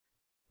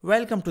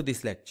Welcome to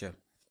this lecture.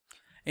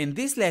 In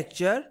this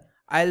lecture,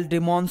 I'll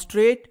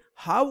demonstrate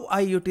how I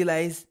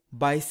utilize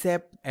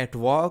Bicep at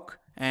work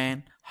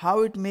and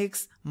how it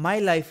makes my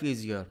life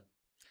easier.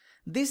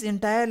 This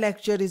entire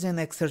lecture is an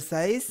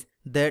exercise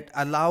that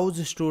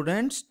allows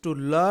students to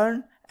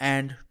learn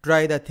and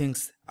try the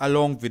things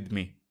along with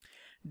me.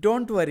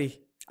 Don't worry,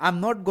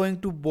 I'm not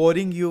going to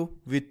boring you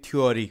with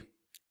theory.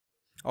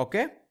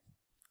 Okay?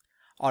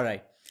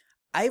 Alright.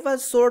 I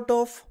was sort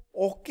of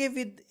okay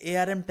with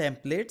ARM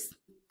templates.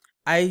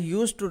 I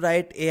used to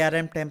write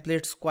ARM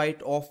templates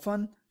quite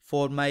often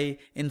for my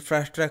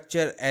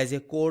infrastructure as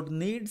a code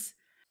needs.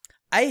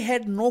 I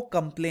had no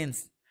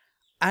complaints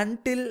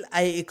until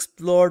I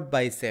explored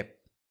Bicep,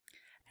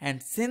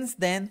 and since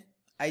then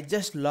I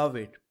just love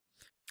it.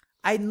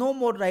 I no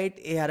more write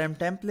ARM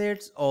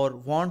templates or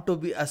want to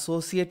be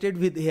associated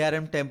with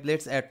ARM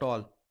templates at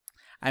all.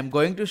 I'm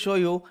going to show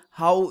you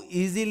how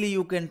easily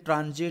you can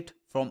transit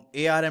from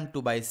ARM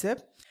to Bicep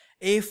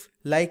if,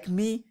 like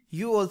me,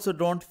 you also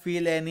don't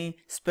feel any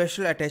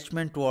special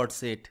attachment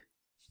towards it.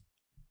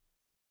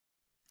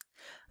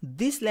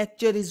 This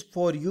lecture is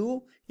for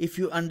you if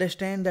you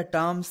understand the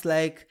terms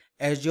like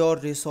Azure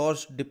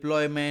Resource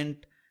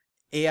Deployment,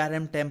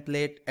 ARM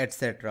template,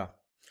 etc.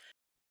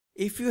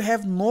 If you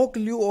have no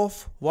clue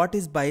of what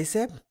is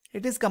Bicep,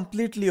 it is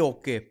completely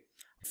okay.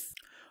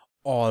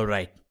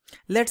 Alright,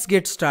 let's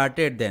get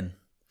started then.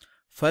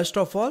 First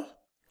of all,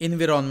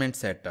 environment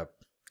setup.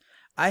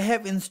 I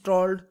have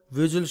installed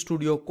Visual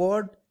Studio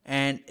Code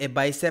and a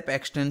Bicep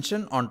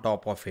extension on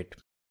top of it.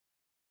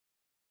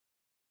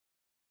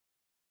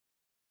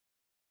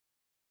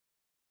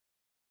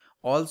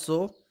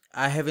 Also,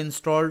 I have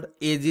installed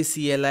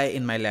AgCli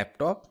in my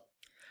laptop.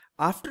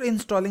 After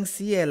installing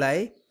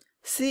CLI,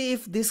 see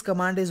if this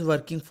command is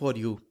working for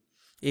you.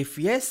 If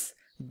yes,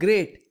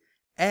 great.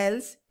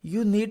 Else,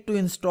 you need to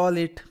install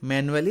it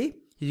manually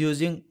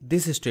using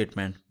this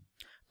statement.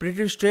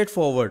 Pretty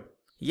straightforward.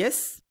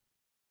 Yes?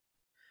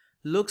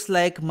 Looks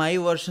like my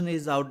version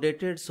is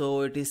outdated,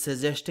 so it is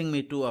suggesting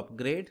me to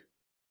upgrade.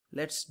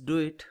 Let's do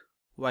it.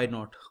 Why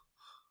not?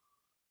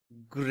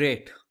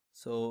 Great.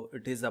 So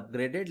it is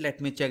upgraded. Let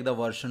me check the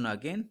version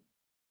again.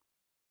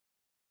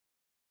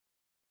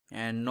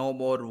 And no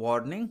more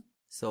warning.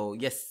 So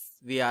yes,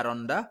 we are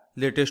on the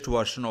latest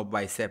version of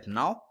Bicep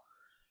now.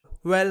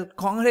 Well,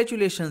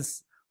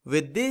 congratulations.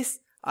 With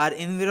this, our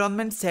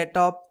environment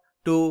setup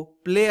to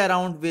play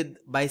around with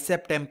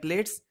Bicep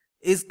templates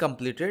is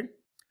completed.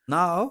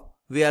 Now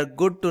we are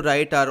good to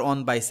write our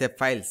own Bicep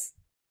files.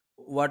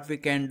 What we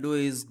can do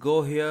is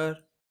go here,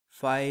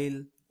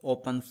 file,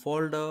 open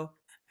folder,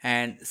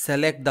 and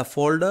select the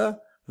folder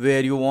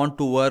where you want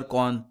to work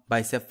on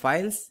Bicep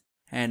files.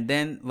 And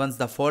then once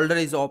the folder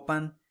is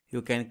open,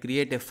 you can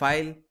create a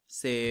file,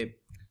 say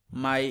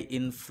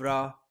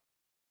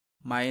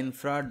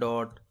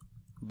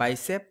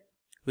myinfra.bicep,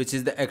 which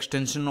is the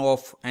extension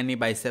of any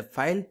Bicep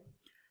file.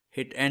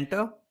 Hit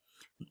enter.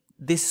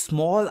 This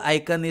small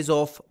icon is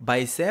of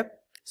Bicep,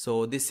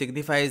 so this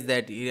signifies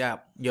that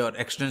your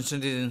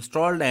extension is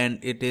installed and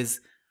it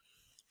is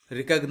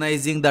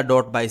recognizing the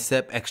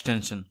 .bicep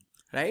extension,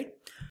 right?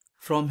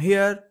 From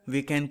here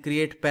we can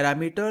create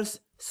parameters.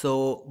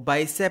 So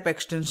Bicep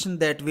extension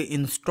that we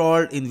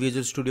installed in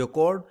Visual Studio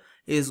Code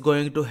is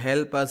going to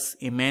help us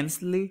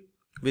immensely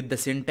with the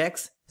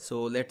syntax.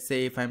 So let's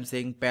say if I'm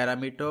saying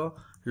parameter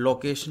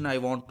location, I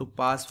want to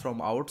pass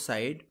from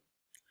outside,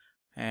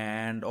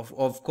 and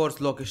of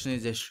course location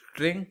is a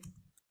string,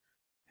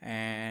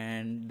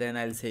 and then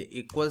I'll say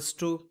equals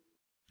to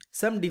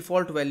some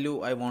default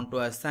value I want to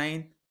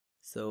assign.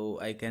 So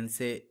I can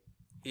say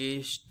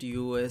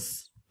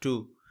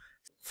east/us2.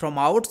 From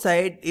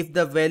outside, if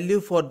the value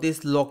for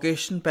this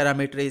location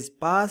parameter is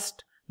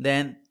passed,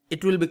 then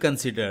it will be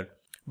considered.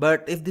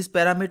 But if this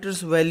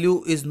parameter's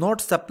value is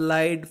not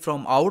supplied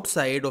from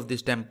outside of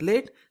this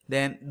template,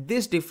 then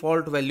this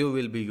default value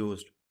will be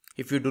used.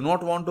 If you do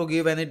not want to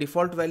give any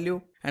default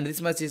value, and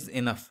this much is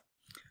enough.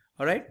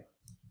 Alright.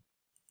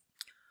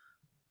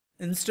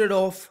 Instead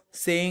of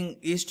saying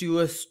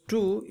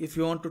east/us2, if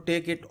you want to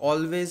take it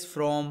always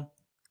from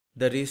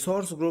the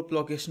resource group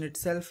location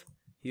itself,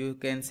 you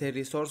can say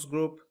resource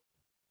group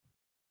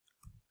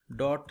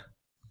dot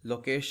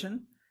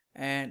location,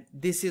 and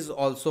this is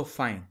also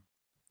fine.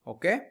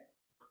 Okay,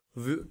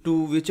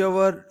 to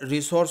whichever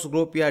resource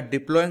group you are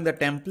deploying the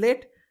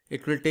template,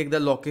 it will take the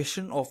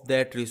location of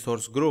that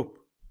resource group.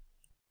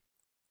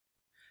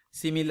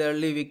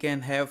 Similarly, we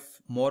can have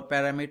more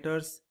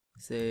parameters,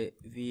 say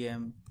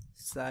VM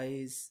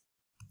size,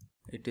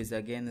 it is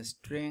again a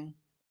string,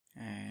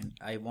 and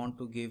I want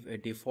to give a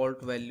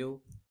default value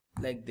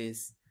like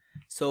this.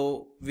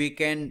 So we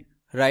can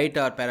write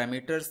our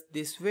parameters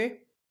this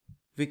way.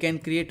 We can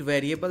create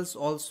variables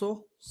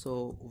also.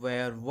 So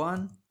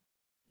var1,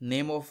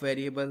 name of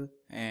variable,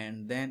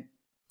 and then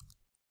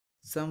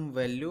some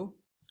value,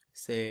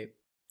 say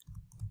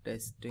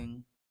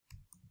testing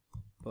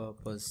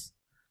purpose.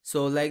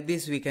 So like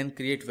this we can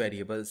create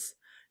variables.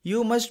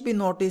 You must be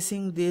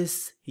noticing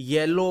this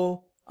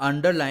yellow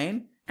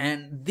underline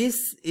And this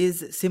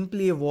is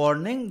simply a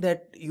warning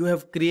that you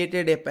have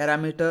created a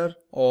parameter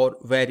or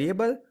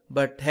variable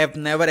but have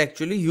never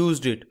actually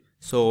used it.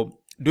 So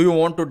do you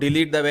want to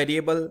delete the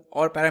variable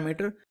or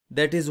parameter?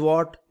 That is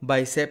what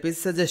Bicep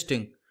is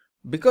suggesting,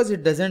 because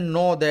it doesn't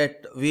know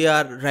that we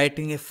are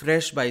writing a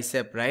fresh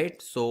Bicep, right?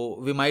 So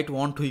we might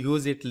want to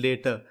use it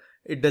later.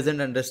 It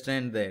doesn't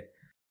understand that.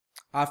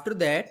 After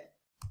that,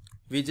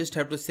 we just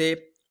have to say,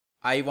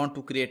 I want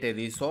to create a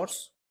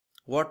resource.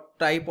 What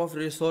type of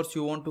resource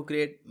you want to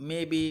create?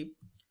 Maybe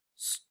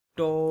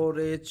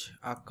storage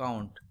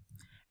account.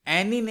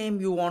 Any name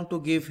you want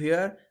to give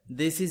here.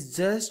 This is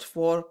just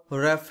for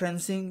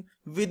referencing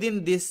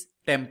within this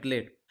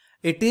template.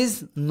 It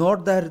is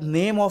not the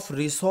name of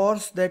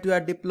resource that you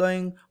are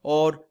deploying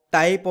or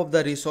type of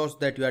the resource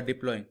that you are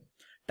deploying.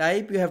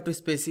 Type you have to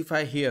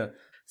specify here.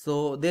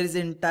 So there is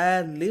an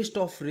entire list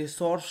of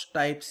resource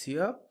types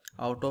here,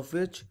 out of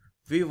which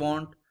we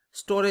want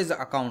storage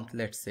account,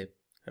 let's say,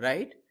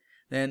 right?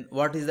 Then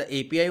what is the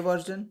API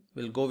version?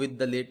 We'll go with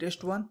the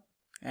latest one,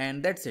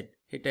 and that's it.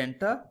 Hit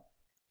enter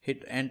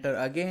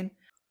again.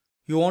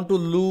 You want to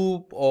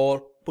loop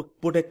or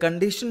put a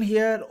condition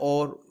here,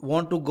 or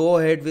want to go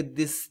ahead with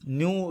this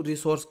new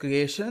resource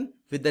creation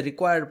with the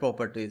required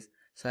properties.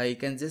 So I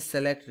can just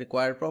select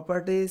required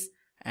properties,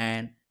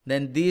 and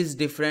then these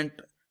different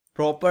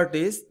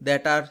properties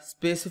that are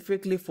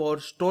specifically for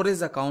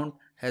storage account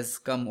has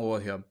come over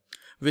here,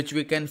 which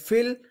we can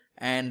fill,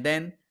 and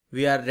then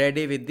we are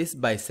ready with this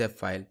Bicep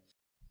file.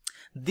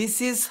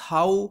 This is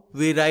how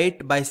we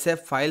write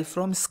Bicep file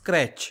from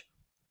scratch.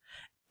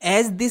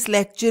 As this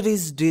lecture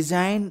is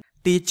designed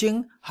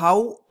teaching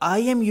how I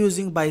am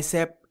using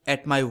Bicep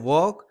at my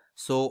work,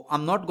 so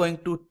I'm not going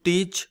to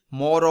teach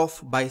more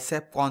of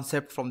Bicep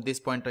concept from this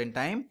point in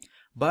time,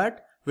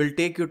 but will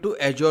take you to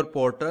Azure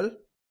portal.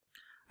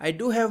 I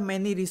do have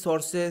many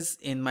resources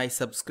in my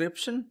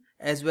subscription,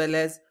 as well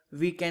as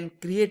we can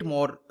create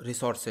more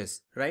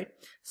resources, right?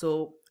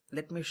 So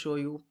let me show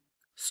you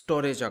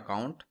storage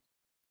account.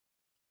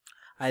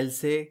 I'll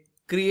say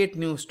create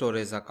new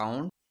storage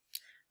account.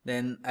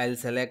 Then I'll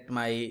select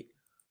my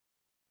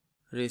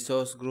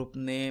resource group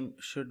name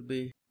should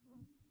be,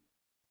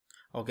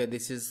 okay,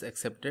 this is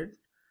accepted.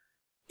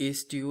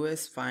 East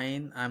US,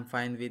 fine, I'm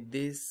fine with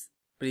this.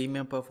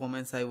 Premium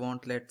performance I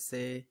want, let's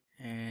say,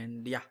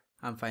 and yeah,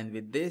 I'm fine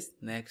with this.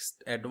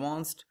 Next,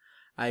 advanced.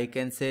 I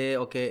can say,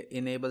 okay,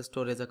 enable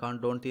storage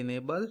account, don't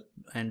enable,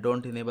 and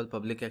don't enable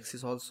public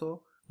access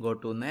also. Go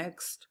to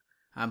next.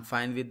 I'm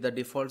fine with the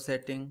default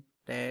setting.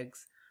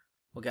 Tags,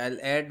 okay, I'll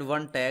add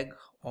one tag.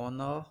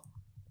 Honor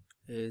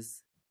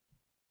is,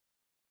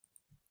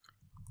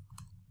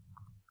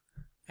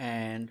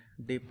 and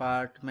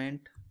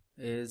department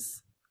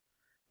is,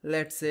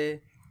 let's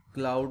say,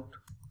 cloud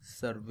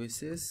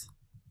services.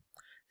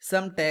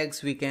 Some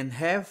tags we can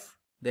have.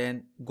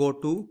 Then go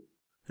to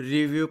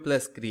review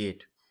plus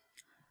create.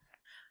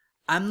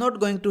 I'm not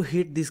going to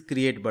hit this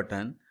create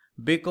button,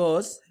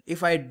 because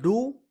if I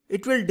do,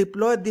 it will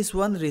deploy this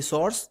one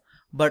resource,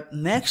 but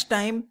next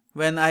time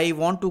when I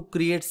want to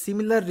create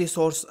similar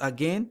resource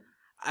again,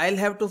 I'll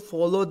have to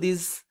follow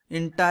this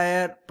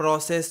entire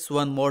process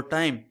one more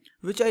time,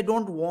 which I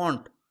don't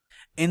want.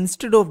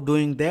 Instead of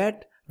doing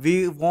that,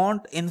 we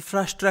want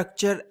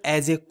infrastructure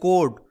as a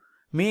code.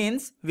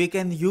 Means we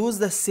can use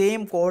the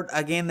same code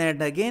again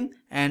and again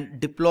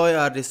and deploy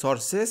our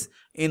resources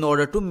in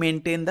order to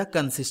maintain the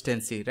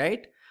consistency,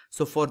 right?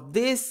 So for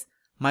this,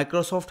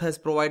 Microsoft has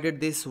provided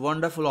this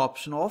wonderful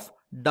option of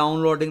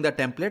downloading the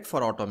template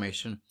for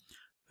automation,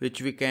 which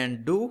we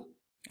can do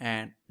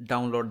and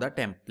download the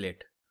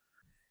template.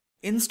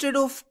 Instead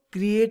of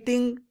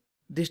creating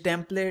this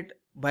template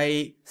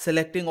by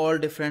selecting all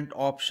different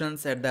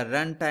options at the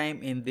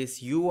runtime in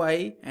this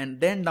UI and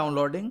then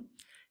downloading,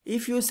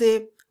 if you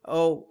say,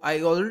 oh,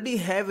 I already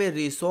have a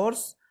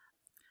resource,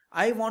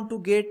 I want to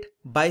get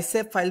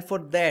Bicep file for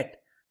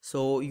that.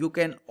 So you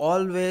can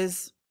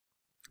always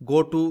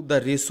go to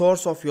the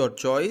resource of your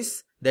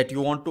choice that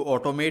you want to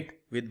automate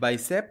with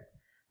Bicep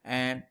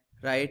and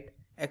write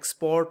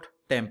export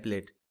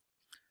template.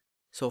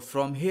 So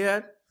from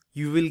here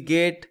you will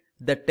get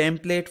the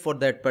template for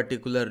that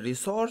particular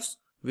resource,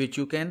 which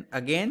you can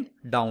again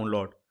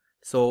download.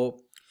 So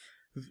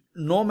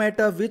no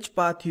matter which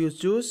path you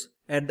choose,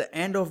 at the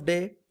end of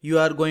day you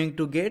are going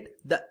to get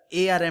the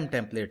ARM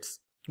templates,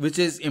 which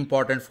is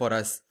important for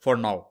us for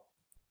now.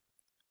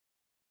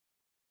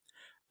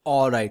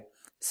 Alright,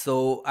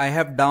 so I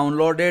have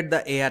downloaded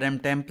the ARM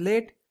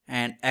template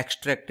and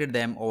extracted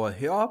them over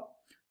here.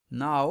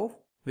 Now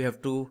we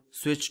have to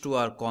switch to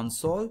our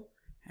console,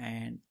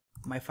 and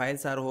my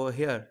files are over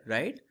here,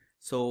 right?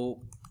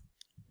 So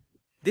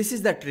this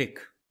is the trick.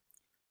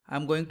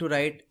 I'm going to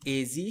write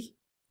AZ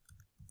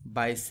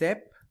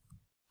Bicep.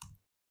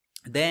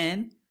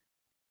 Then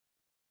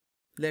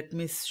let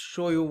me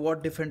show you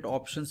what different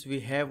options we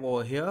have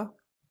over here.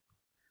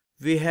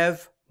 We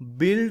have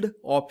build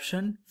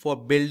option for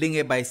building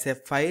a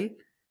Bicep file,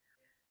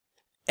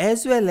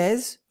 as well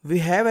as we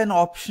have an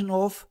option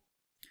of,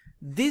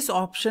 this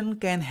option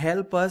can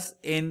help us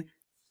in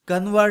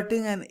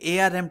converting an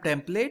ARM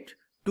template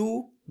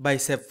to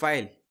Bicep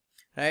file,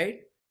 right?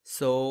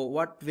 So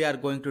what we are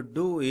going to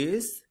do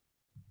is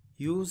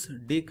use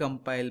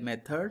decompile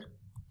method,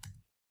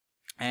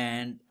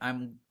 and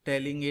I'm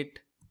telling it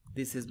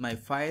this is my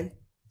file.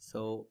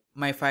 So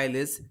my file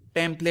is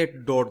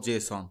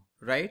template.json,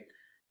 right?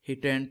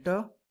 Hit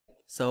enter.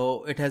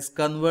 So it has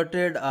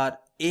converted our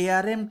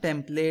ARM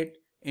template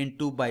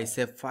into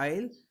Bicep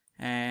file,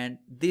 and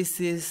this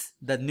is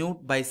the new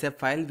Bicep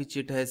file which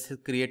it has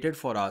created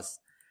for us.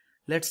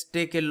 Let's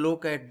take a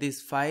look at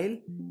this file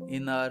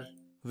in our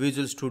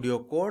Visual Studio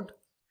Code,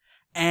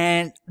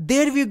 and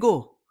there we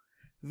go.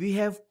 We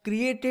have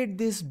created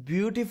this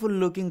beautiful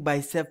looking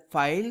Bicep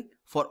file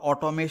for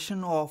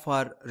automation of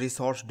our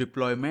resource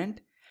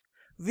deployment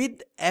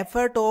with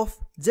effort of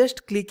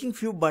just clicking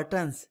few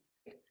buttons.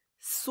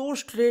 So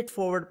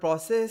straightforward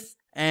process,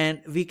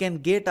 and we can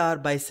get our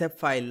Bicep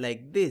file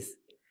like this.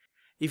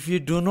 If you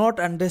do not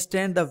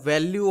understand the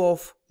value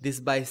of this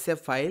Bicep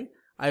file,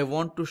 I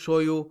want to show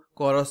you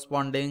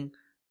corresponding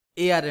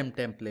ARM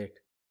template.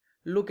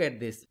 Look at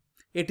this.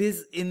 It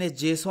is in a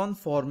JSON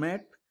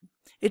format.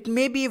 It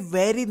may be a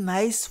very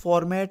nice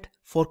format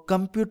for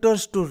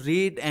computers to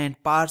read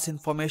and parse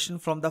information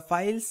from the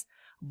files,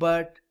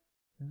 but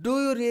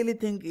do you really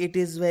think it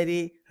is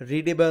very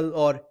readable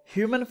or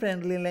human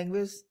friendly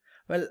language?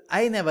 Well,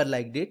 I never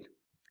liked it.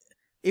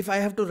 If I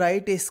have to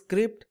write a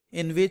script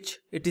in which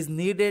it is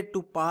needed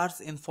to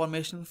parse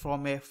information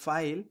from a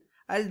file,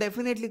 I'll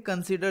definitely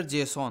consider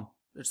JSON.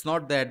 It's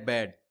not that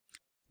bad.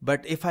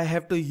 But if I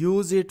have to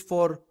use it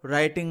for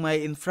writing my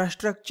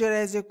infrastructure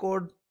as a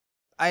code,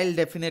 I'll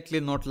definitely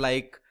not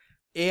like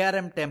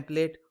ARM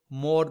template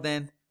more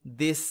than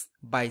this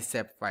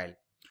Bicep file,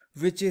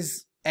 which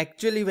is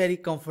actually very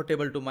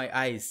comfortable to my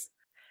eyes.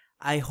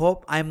 I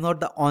hope I'm not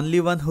the only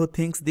one who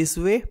thinks this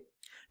way.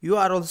 You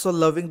are also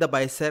loving the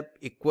Bicep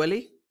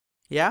equally,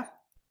 yeah?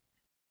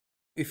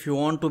 If you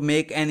want to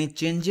make any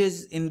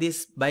changes in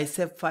this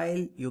Bicep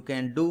file, you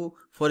can do.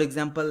 For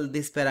example,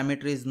 this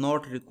parameter is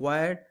not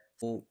required.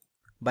 So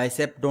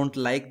Bicep don't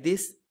like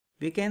this.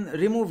 We can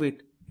remove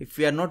it. If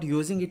we are not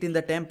using it in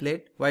the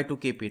template, why to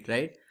keep it,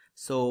 right?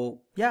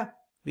 So yeah,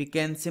 we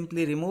can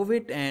simply remove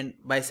it and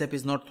Bicep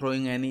is not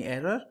throwing any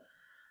error.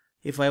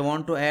 If I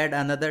want to add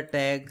another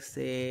tag,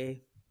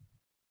 say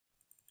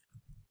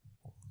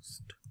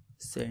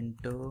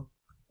center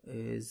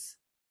is,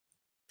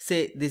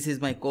 say this is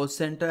my cost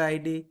center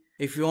ID.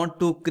 If you want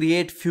to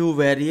create few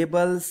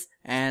variables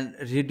and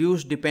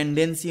reduce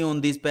dependency on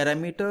these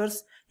parameters,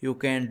 you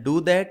can do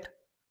that.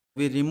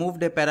 We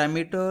removed a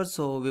parameter,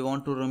 so we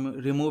want to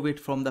remove it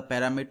from the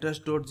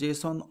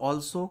parameters.json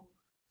also.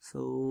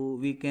 So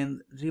we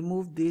can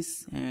remove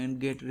this and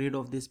get rid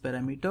of this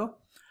parameter.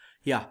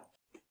 Yeah,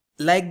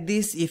 like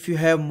this. If you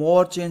have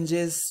more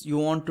changes you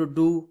want to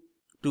do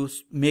to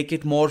make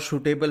it more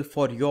suitable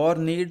for your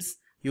needs,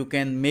 you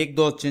can make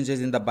those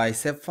changes in the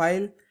Bicep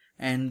file,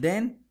 and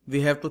then we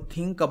have to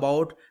think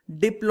about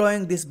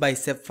deploying this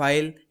Bicep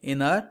file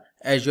in our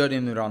Azure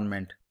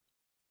environment.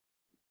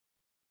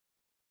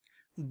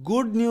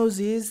 Good news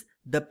is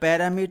the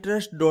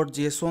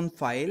parameters.json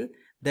file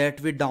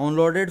that we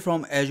downloaded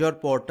from Azure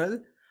portal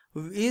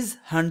is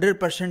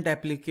 100%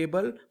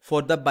 applicable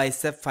for the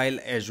Bicep file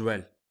as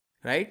well,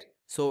 right?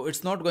 So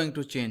it's not going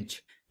to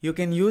change. You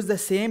can use the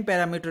same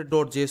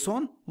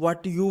parameter.json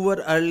what you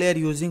were earlier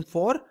using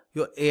for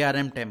your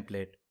ARM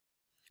template.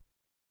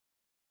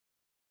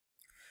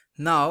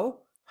 Now,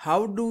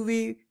 how do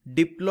we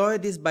deploy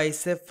this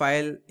Bicep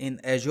file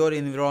in Azure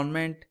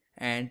environment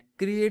and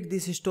create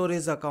this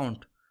storage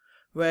account?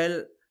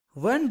 Well,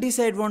 one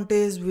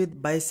disadvantage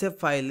with Bicep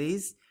file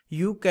is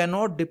you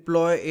cannot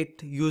deploy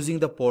it using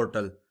the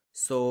portal.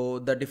 So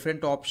the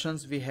different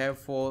options we have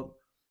for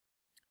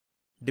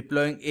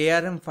deploying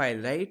ARM file,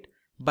 right?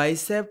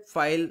 Bicep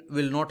file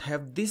will not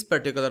have this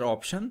particular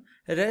option.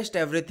 Rest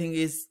everything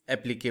is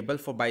applicable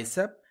for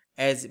Bicep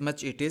as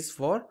much it is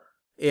for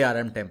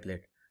ARM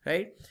template,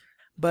 right?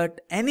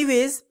 But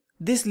anyways,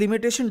 this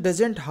limitation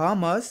doesn't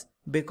harm us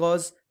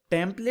because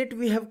template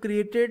we have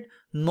created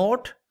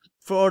not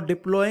for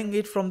deploying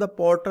it from the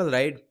portal,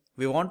 right?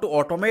 We want to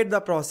automate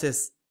the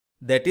process.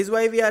 That is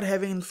why we are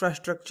having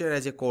infrastructure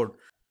as a code.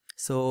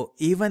 So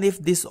even if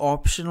this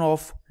option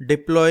of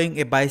deploying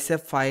a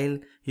Bicep file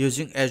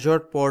using Azure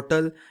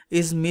portal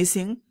is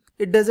missing,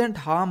 it doesn't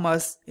harm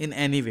us in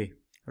any way,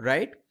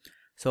 right?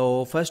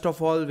 So first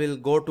of all, we'll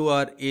go to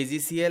our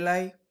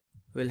AZCLI.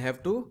 We'll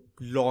have to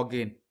log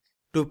in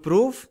to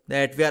prove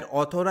that we are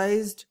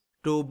authorized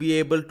to be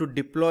able to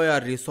deploy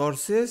our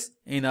resources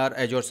in our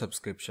Azure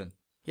subscription.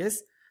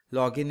 Yes,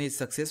 login is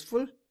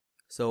successful.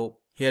 So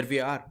here we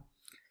are.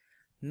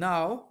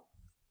 Now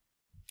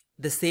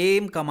the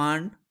same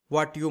command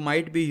what you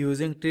might be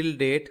using till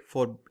date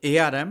for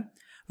ARM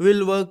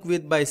will work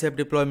with Bicep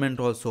deployment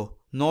also.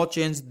 No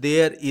change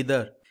there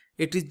either.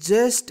 It is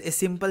just a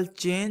simple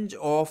change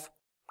of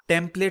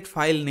template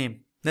file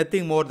name,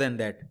 nothing more than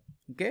that.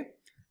 Okay,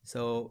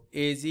 so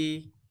AZ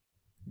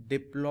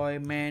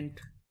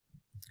deployment,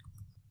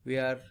 we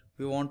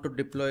we want to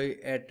deploy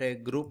at a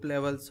group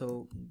level.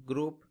 So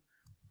group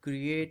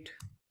create,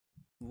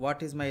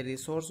 what is my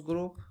resource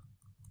group?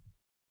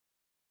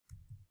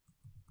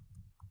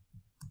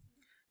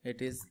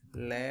 It is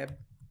lab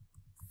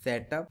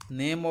setup.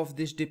 Name of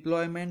this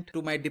deployment,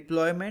 to my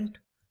deployment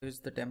is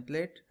the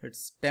template.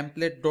 It's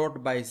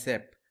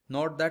template.bicep,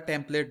 not the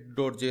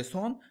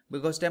template.json,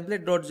 because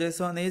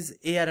template.json is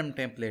ARM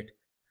template.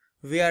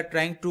 We are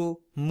trying to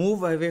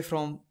move away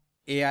from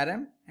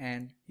ARM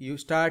and you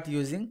start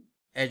using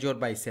Azure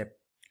Bicep.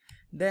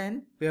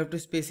 Then we have to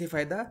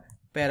specify the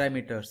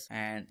parameters,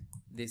 and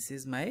this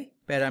is my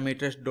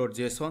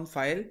parameters.json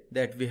file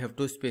that we have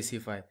to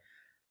specify.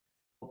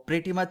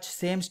 Pretty much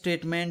same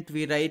statement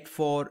we write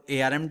for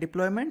ARM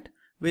deployment.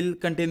 We'll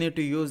continue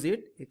to use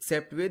it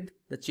except with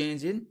the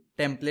change in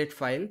template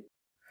file.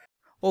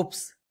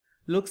 Oops,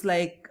 looks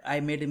like I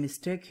made a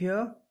mistake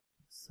here.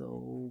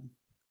 So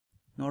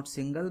not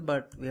single,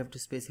 but we have to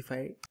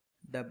specify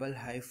double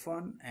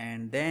hyphen,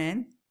 and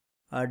then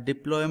our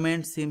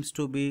deployment seems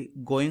to be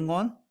going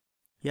on.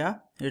 Yeah,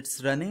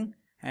 it's running.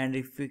 And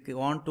if we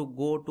want to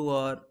go to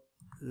our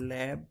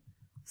lab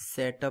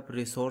setup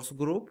resource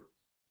group,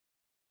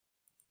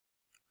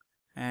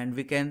 and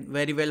we can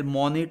very well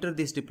monitor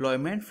this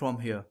deployment from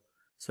here.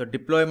 So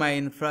deploy my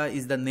infra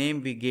is the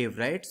name we gave,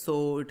 right?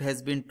 So it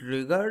has been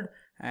triggered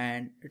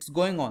and it's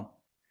going on.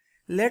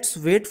 Let's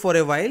wait for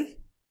a while.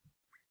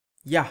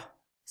 Yeah,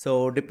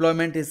 so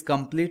deployment is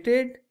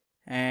completed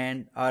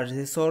and our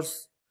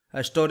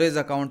storage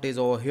account is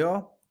over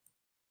here.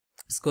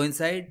 Let's go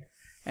inside,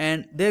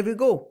 and there we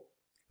go.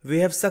 We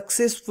have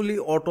successfully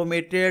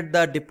automated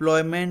the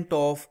deployment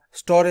of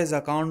storage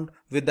account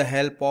with the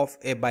help of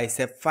a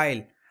bicep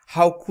file.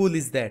 How cool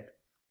is that?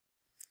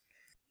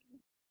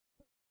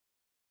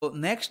 So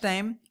next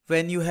time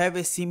when you have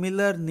a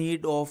similar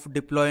need of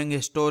deploying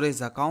a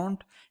storage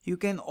account, you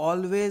can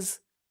always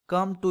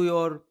come to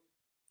your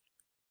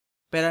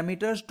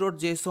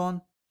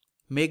parameters.json,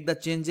 make the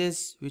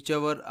changes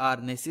whichever are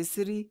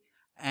necessary,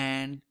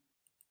 and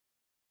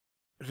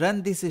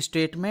run this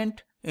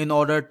statement in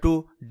order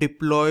to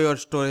deploy your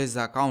storage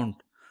account.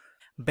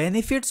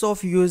 Benefits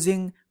of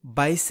using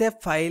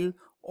bicep file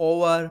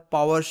over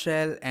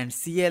PowerShell and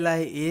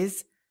CLI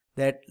is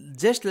that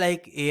just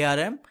like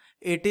ARM,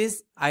 it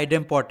is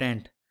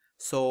idempotent.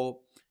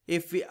 So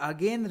if we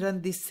again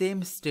run the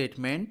same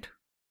statement,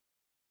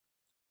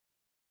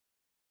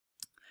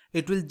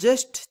 it will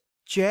just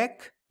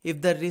check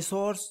if the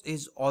resource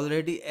is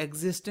already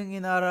existing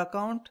in our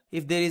account,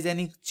 if there is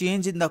any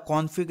change in the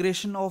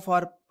configuration of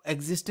our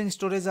existing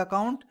storage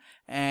account,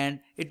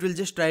 and it will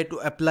just try to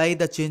apply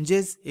the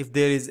changes if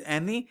there is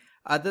any.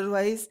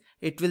 Otherwise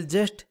it will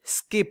just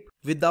skip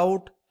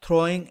without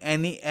throwing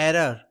any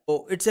error.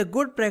 So it's a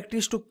good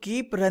practice to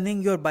keep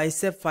running your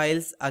bicep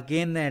files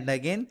again and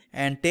again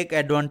and take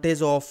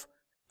advantage of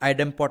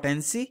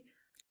idempotency.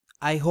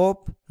 I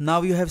hope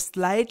now you have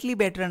slightly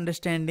better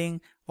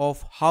understanding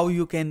of how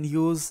you can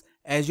use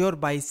Azure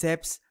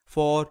Biceps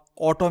for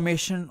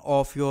automation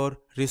of your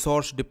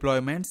resource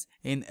deployments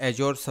in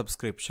Azure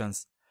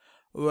subscriptions.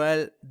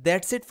 Well,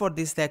 that's it for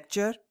this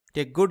lecture.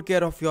 Take good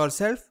care of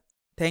yourself.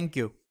 Thank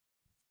you.